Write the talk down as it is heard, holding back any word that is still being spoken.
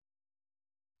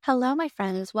Hello, my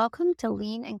friends. Welcome to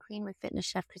Lean and Clean with Fitness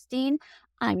Chef Christine.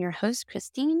 I'm your host,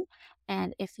 Christine.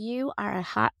 And if you are a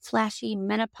hot, flashy,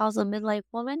 menopausal midlife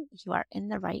woman, you are in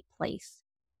the right place.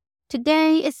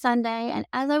 Today is Sunday, and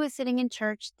as I was sitting in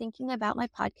church thinking about my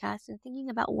podcast and thinking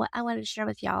about what I wanted to share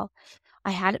with y'all, I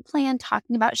had it planned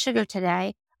talking about sugar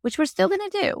today, which we're still going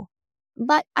to do.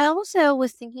 But I also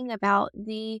was thinking about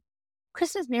the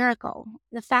Christmas miracle,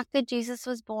 the fact that Jesus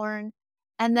was born,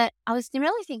 and that I was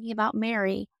really thinking about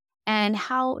Mary and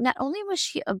how not only was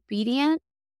she obedient,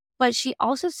 but she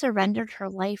also surrendered her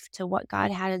life to what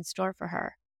God had in store for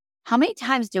her. How many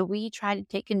times do we try to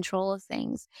take control of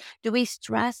things? Do we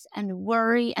stress and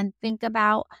worry and think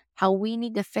about how we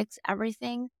need to fix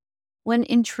everything when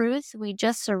in truth we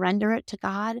just surrender it to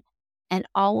God and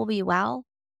all will be well?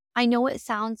 I know it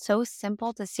sounds so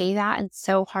simple to say that and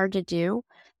so hard to do,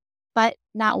 but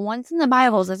not once in the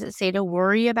Bible does it say to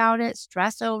worry about it,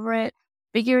 stress over it,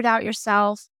 figure it out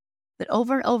yourself. But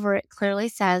over and over, it clearly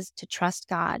says to trust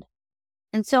God.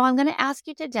 And so I'm going to ask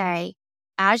you today,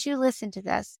 as you listen to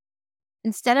this,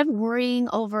 instead of worrying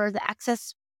over the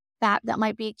excess fat that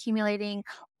might be accumulating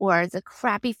or the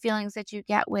crappy feelings that you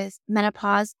get with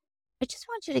menopause, I just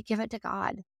want you to give it to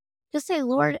God. Just say,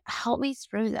 Lord, help me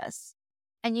through this.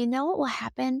 And you know what will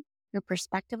happen? Your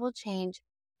perspective will change,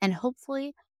 and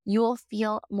hopefully you will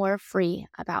feel more free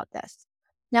about this.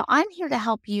 Now, I'm here to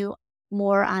help you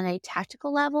more on a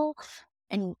tactical level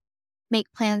and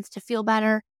make plans to feel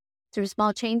better through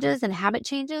small changes and habit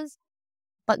changes.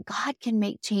 But God can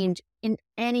make change in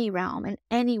any realm, in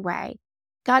any way.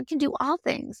 God can do all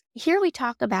things. Here we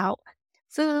talk about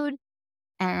food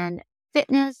and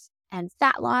fitness and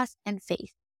fat loss and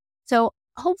faith. So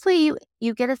hopefully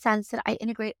you get a sense that I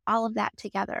integrate all of that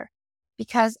together,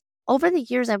 because over the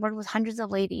years I've worked with hundreds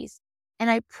of ladies and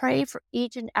I pray for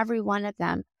each and every one of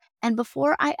them. And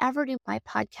before I ever do my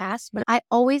podcast, but I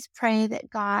always pray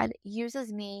that God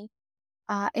uses me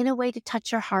in a way to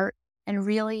touch your heart and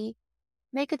really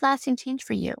make a lasting change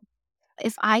for you.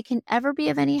 If I can ever be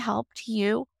of any help to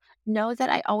you, know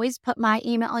that I always put my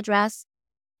email address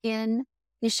in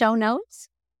the show notes,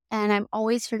 and I'm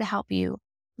always here to help you.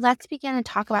 Let's begin and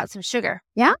talk about some sugar.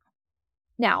 Yeah?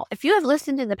 Now, if you have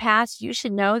listened in the past, you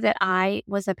should know that I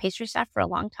was a pastry chef for a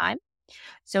long time.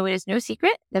 So it is no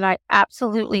secret that I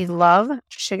absolutely love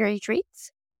sugary treats.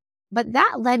 But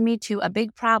that led me to a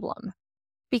big problem,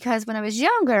 because when I was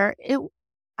younger,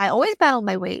 I always battled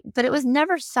my weight, but it was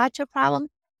never such a problem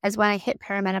as when I hit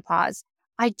perimenopause.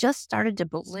 I just started to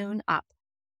balloon up.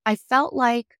 I felt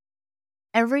like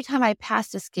every time I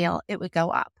passed a scale, it would go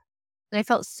up. And I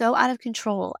felt so out of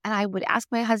control. And I would ask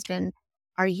my husband,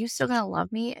 are you still going to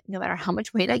love me no matter how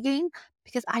much weight I gain?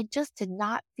 Because I just did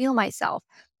not feel myself.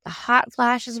 The hot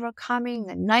flashes were coming,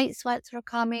 the night sweats were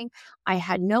coming. I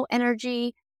had no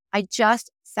energy. I just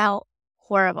felt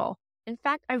horrible. In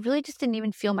fact, I really just didn't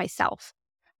even feel myself.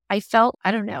 I felt,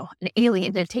 I don't know, an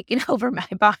alien had taken over my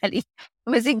body. I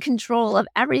was in control of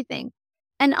everything.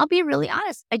 And I'll be really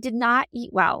honest, I did not eat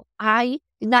well. I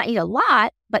did not eat a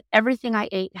lot, but everything I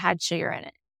ate had sugar in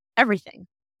it. Everything.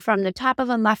 From the top of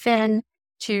a muffin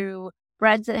to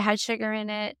breads that had sugar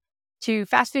in it to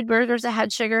fast food burgers that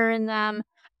had sugar in them.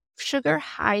 Sugar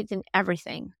hides in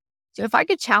everything. So if I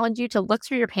could challenge you to look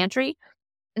through your pantry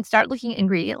and start looking at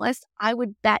ingredient lists, I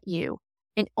would bet you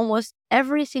in almost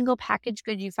every single packaged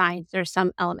good you find, there's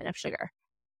some element of sugar,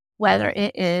 whether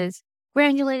it is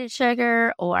granulated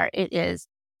sugar or it is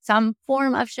some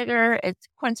form of sugar, it's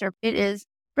corn syrup, it is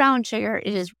brown sugar,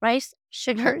 it is rice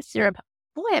sugar syrup.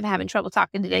 Boy, I'm having trouble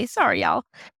talking today. Sorry, y'all.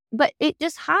 But it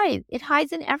just hides. It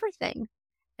hides in everything.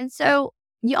 And so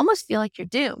you almost feel like you're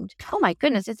doomed. Oh my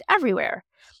goodness, it's everywhere,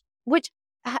 which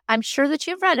I'm sure that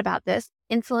you've read about this,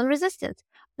 insulin resistance.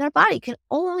 Our body can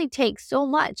only take so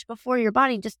much before your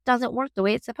body just doesn't work the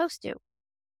way it's supposed to.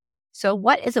 So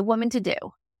what is a woman to do?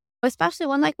 Especially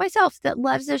one like myself that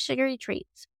loves those sugary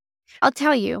treats. I'll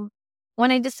tell you, when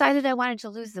I decided I wanted to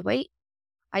lose the weight,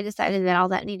 I decided that all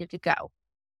that needed to go.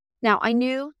 Now, I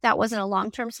knew that wasn't a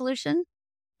long-term solution,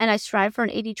 and I strive for an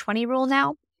 80-20 rule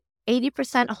now.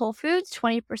 80% whole foods,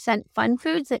 20% fun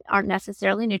foods that aren't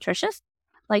necessarily nutritious.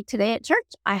 Like today at church,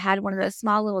 I had one of those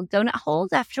small little donut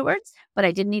holes afterwards, but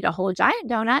I didn't eat a whole giant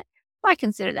donut. Well, I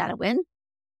consider that a win.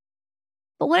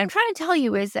 But what I'm trying to tell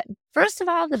you is that, first of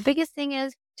all, the biggest thing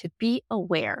is to be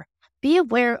aware. Be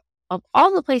aware of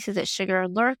all the places that sugar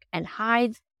lurk and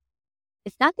hides.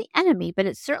 It's not the enemy, but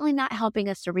it's certainly not helping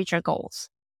us to reach our goals.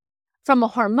 From a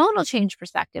hormonal change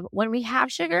perspective, when we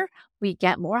have sugar, we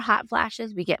get more hot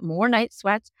flashes, we get more night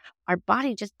sweats. Our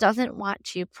body just doesn't want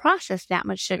to process that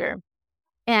much sugar.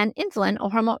 And insulin, a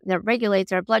hormone that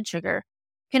regulates our blood sugar,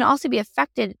 can also be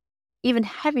affected even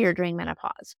heavier during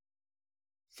menopause.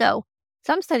 So,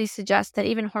 some studies suggest that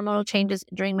even hormonal changes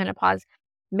during menopause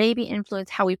maybe influence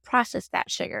how we process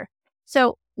that sugar.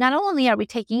 So, not only are we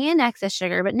taking in excess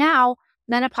sugar, but now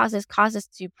menopause has caused us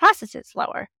to process it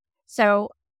slower. So,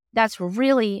 that's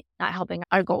really not helping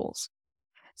our goals.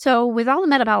 So, with all the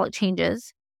metabolic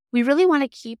changes, we really want to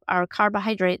keep our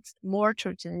carbohydrates more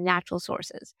towards the natural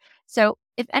sources. So,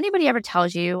 if anybody ever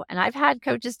tells you, and I've had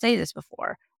coaches say this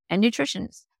before, and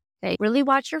nutritionists, they really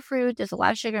watch your fruit. There's a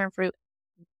lot of sugar in fruit.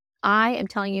 I am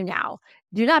telling you now,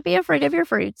 do not be afraid of your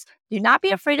fruits. Do not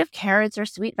be afraid of carrots or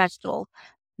sweet vegetables.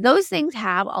 Those things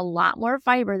have a lot more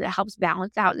fiber that helps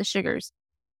balance out the sugars.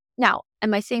 Now,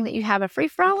 am I saying that you have a free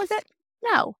for all with it?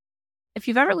 No. If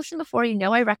you've ever listened before, you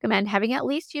know I recommend having at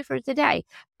least 2 fruits a day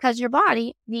because your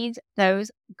body needs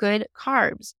those good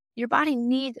carbs. Your body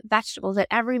needs vegetables at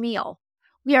every meal.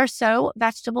 We are so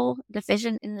vegetable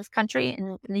deficient in this country,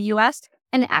 in the US,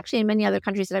 and actually in many other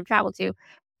countries that I've traveled to.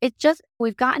 It's just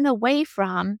we've gotten away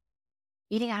from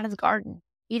eating out of the garden,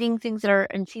 eating things that are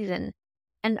in season.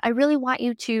 And I really want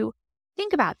you to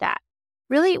think about that.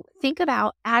 Really think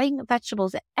about adding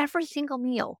vegetables at every single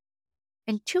meal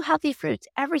and 2 healthy fruits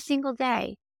every single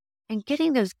day and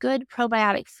getting those good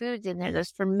probiotic foods in there,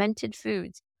 those fermented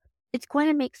foods. It's going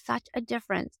to make such a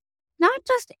difference, not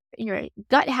just in your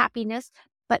gut happiness,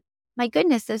 but my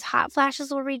goodness, those hot flashes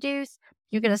will reduce.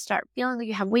 You're going to start feeling like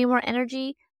you have way more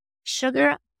energy.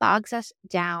 Sugar bogs us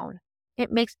down.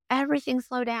 It makes everything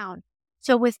slow down.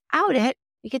 So without it,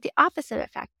 we get the opposite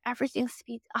effect. Everything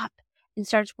speeds up and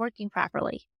starts working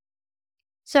properly.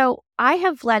 So I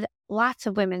have led lots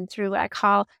of women through what I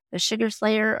call the sugar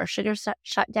slayer or sugar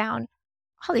shutdown,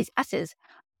 all these S's.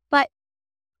 But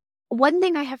one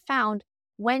thing I have found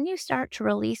when you start to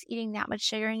release eating that much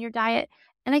sugar in your diet,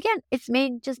 and again, it's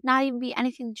made just not even be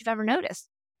anything that you've ever noticed.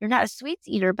 You're not a sweets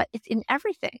eater, but it's in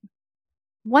everything.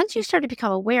 Once you start to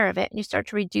become aware of it and you start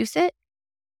to reduce it,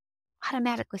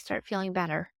 automatically start feeling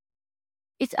better.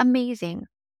 It's amazing.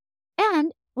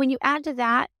 And when you add to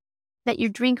that, that you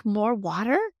drink more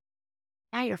water,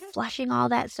 now you're flushing all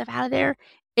that stuff out of there.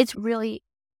 It's going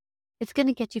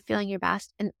to get you feeling your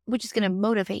best, and which is going to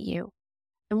motivate you.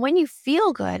 And when you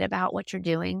feel good about what you're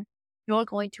doing, you're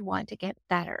going to want to get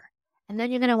better. And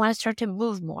then you're going to want to start to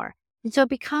move more. And so it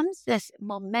becomes this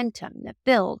momentum that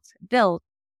builds.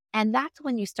 And that's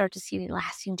when you start to see the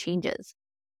lasting changes.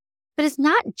 But it's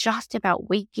not just about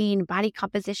weight gain, body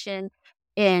composition,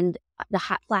 and the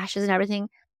hot flashes and everything.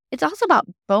 It's also about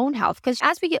bone health because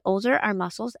as we get older, our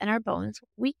muscles and our bones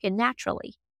weaken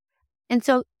naturally. And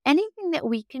so anything that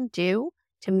we can do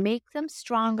to make them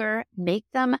stronger, make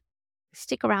them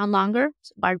stick around longer,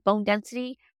 so our bone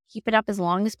density, keep it up as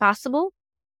long as possible,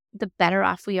 the better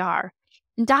off we are.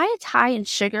 And diets high in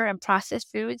sugar and processed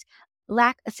foods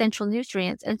lack essential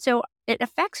nutrients, and so it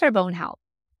affects our bone health.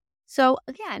 So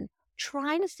again,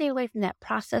 trying to stay away from that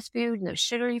processed food and those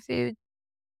sugary foods.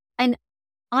 And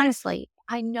honestly,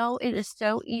 I know it is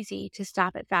so easy to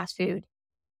stop at fast food.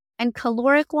 And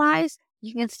caloric wise,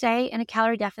 you can stay in a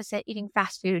calorie deficit eating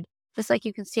fast food, just like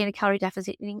you can stay in a calorie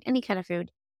deficit eating any kind of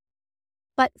food.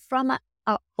 But from a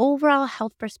overall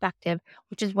health perspective,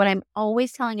 which is what I'm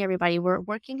always telling everybody, we're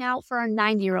working out for our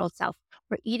 90-year-old self.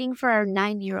 We're eating for our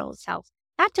 90-year-old self,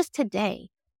 not just today,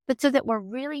 but so that we're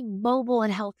really mobile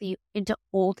and healthy into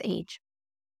old age.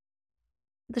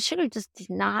 The sugar just does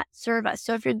not serve us.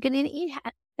 So if you're going to eat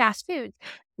fast foods,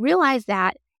 realize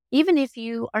that even if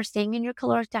you are staying in your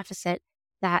caloric deficit,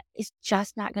 that is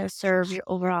just not going to serve your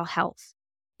overall health.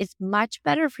 It's much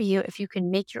better for you if you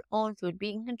can make your own food,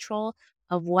 be in control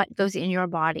of what goes in your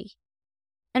body.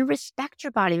 And respect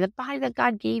your body, the body that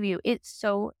God gave you. It's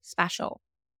so special.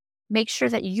 Make sure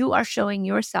that you are showing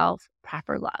yourself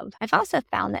proper love. I've also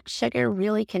found that sugar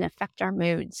really can affect our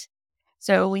moods.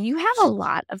 So when you have a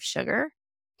lot of sugar,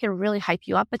 it can really hype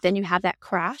you up, but then you have that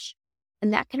crash,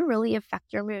 and that can really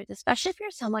affect your mood, especially if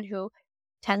you're someone who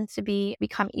tends to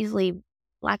become easily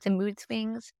lots of mood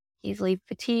swings, easily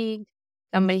fatigued,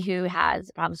 somebody who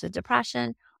has problems with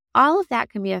depression. All of that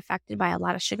can be affected by a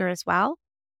lot of sugar as well.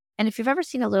 And if you've ever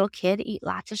seen a little kid eat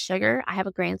lots of sugar, I have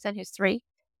a grandson who's 3.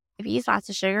 If he eats lots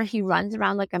of sugar, he runs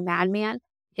around like a madman,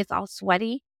 gets all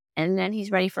sweaty, and then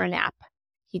he's ready for a nap.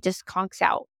 He just conks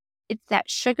out. It's that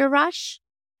sugar rush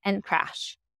and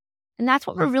crash. And that's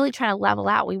what we're really trying to level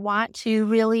out. We want to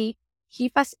really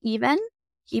keep us even,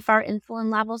 keep our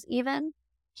insulin levels even,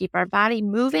 keep our body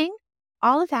moving.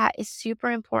 All of that is super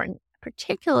important,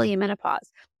 particularly in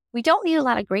menopause. We don't need a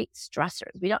lot of great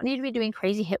stressors. We don't need to be doing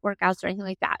crazy HIIT workouts or anything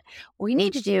like that. What we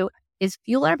need to do is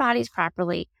fuel our bodies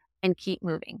properly and keep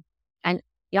moving. And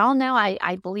y'all know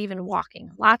I believe in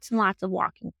walking, lots and lots of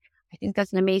walking. I think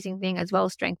that's an amazing thing, as well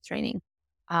as strength training.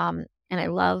 And I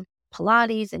love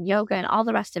Pilates and yoga and all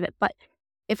the rest of it. But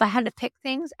if I had to pick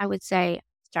things, I would say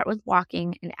start with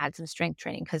walking and add some strength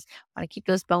training because I want to keep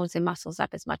those bones and muscles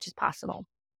up as much as possible.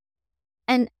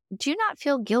 And do not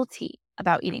feel guilty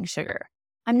about eating sugar.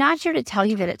 I'm not here to tell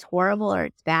you that it's horrible or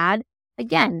it's bad.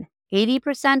 Again,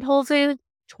 80% whole foods,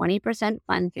 20%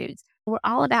 fun foods. We're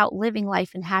all about living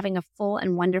life and having a full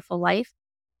and wonderful life.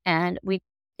 And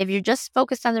if you're just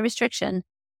focused on the restriction,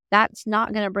 that's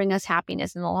not going to bring us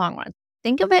happiness in the long run.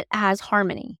 Think of it as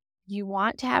harmony. You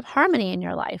want to have harmony in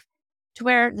your life to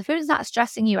where the food is not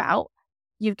stressing you out.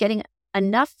 You're getting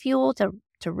enough fuel to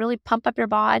really pump up your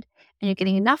bod, and you're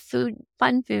getting enough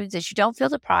fun foods that you don't feel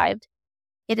deprived.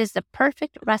 It is the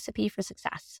perfect recipe for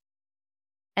success.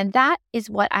 And that is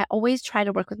what I always try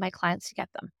to work with my clients to get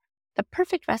them. The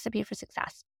perfect recipe for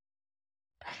success.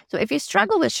 So if you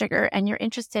struggle with sugar and you're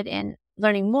interested in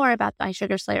learning more about my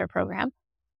Sugar Slayer program,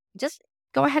 just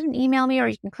go ahead and email me, or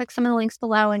you can click some of the links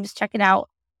below and just check it out.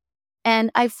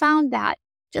 And I found that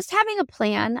just having a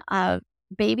plan of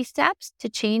baby steps to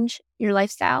change your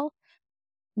lifestyle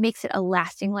makes it a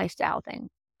lasting lifestyle thing.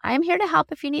 I am here to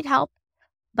help if you need help,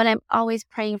 but I'm always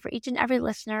praying for each and every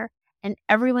listener and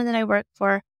everyone that I work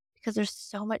for because there's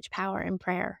so much power in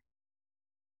prayer.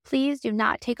 Please do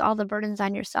not take all the burdens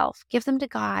on yourself. Give them to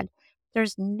God.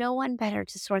 There's no one better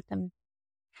to sort them.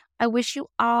 I wish you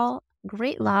all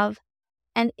great love.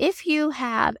 And if you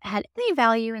have had any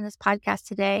value in this podcast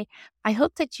today, I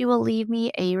hope that you will leave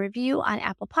me a review on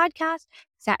Apple Podcasts.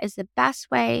 That is the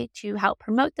best way to help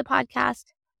promote the podcast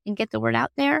and get the word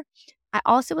out there. I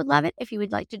also would love it if you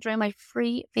would like to join my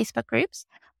free Facebook groups.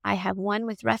 I have one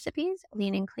with recipes,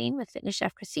 Lean and Clean with Fitness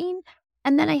Chef Christine.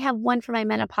 And then I have one for my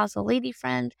menopausal lady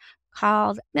friend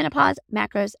called Menopause,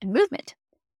 Macros, and Movement.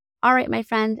 All right, my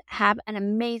friend, have an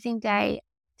amazing day.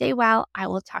 Stay well. I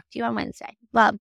will talk to you on Wednesday. Love.